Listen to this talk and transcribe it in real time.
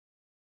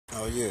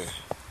Oh yeah,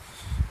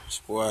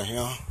 this boy out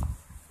here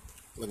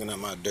looking at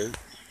my dirt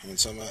and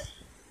talking about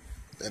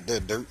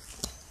that dirt.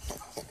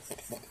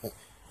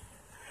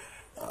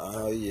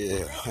 Oh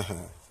yeah,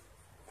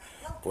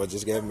 boy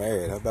just got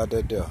married. How about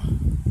that there?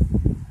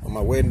 On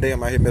my wedding day,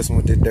 I'm out here messing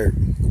with this dirt.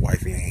 The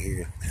wifey ain't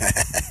here.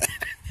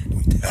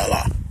 Don't tell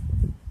her.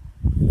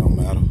 It don't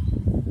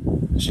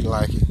matter. She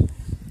like it.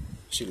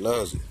 She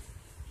loves it.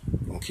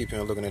 I'm gonna keep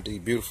here looking at these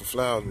beautiful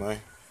flowers, man.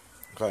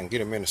 If I can get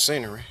them in the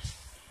scenery.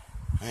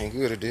 I ain't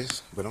good at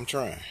this, but I'm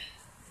trying.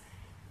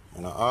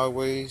 And I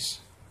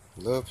always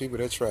love people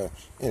that try.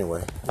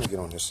 Anyway, let me get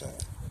on this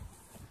side.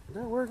 Is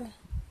that working?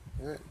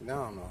 No,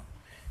 I don't know.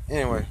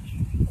 Anyway,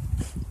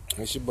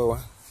 it's your boy.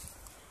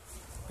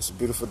 It's a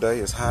beautiful day.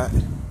 It's hot.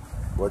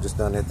 Boy just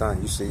done that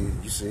thing. You see it.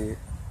 You see it.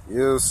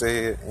 You'll see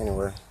it.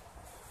 Anyway.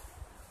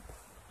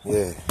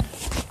 Yeah.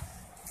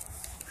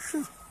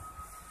 Whew.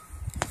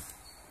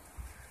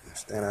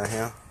 Stand out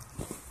here.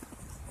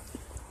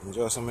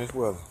 Enjoy some of this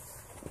weather.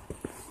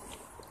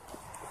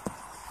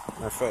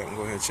 Matter of fact, I'm going to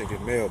go ahead and check this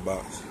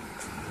mailbox.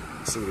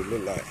 See what it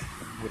look like.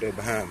 With that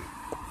behind me.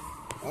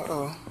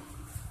 Uh-oh.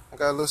 I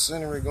got a little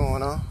scenery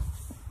going on.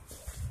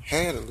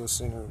 Had a little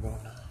scenery going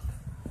on.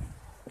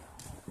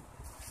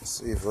 Let's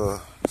see if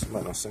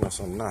somebody gonna send us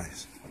something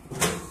nice.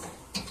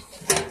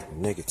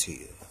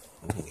 Negative.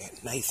 We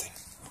got Nathan.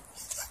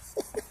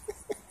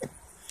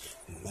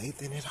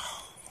 Nathan at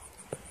all.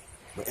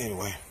 But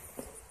anyway,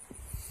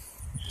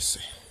 let's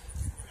see.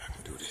 I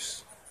can do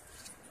this.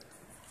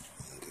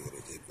 I'm good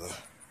at this, bud.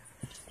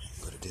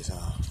 I'm good at this.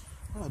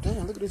 Oh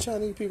damn! Look at the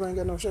Chinese people ain't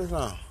got no shirts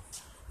on.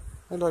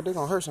 They like they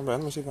gonna hurt somebody.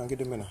 Let me see if I can get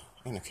them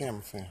in the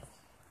camera film.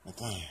 That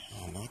thing. I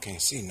don't know. I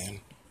can't see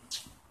nothing.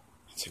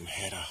 Take my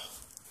hat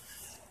off.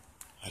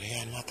 Are they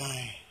had my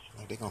thing?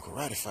 Like they gonna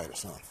karate fight or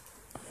something.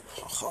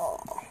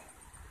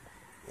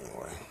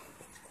 Anyway,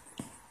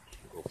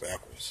 go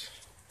backwards.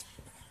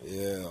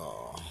 Yeah,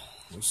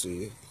 you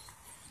see it.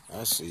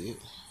 I see it.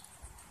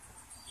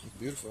 It's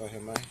beautiful out here,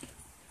 man.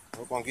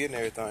 Hope I'm getting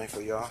everything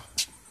for y'all.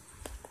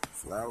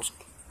 Flowers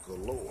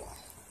galore.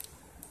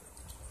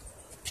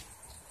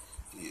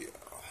 Yeah.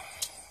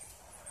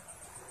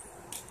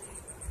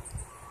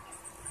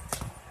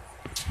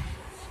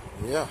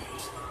 Yeah.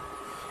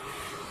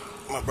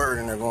 My bird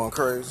in there going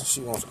crazy.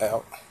 She wants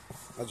out.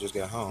 I just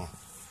got home.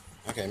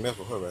 I can't mess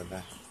with her right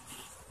now.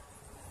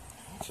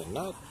 I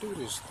cannot do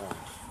this thing.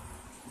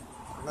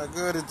 I'm not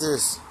good at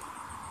this.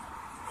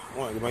 I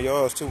want to get my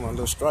yards too. My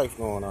little stripe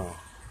going on.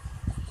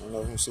 I don't know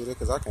if you can see that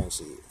because I can't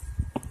see it.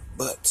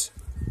 But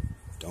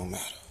don't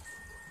matter.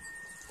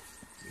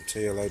 I can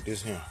tell you like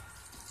this here.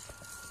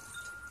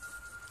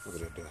 Look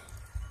at that there.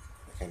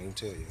 I can't even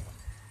tell you.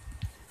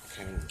 I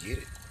can't even get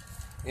it.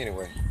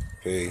 Anyway,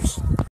 peace.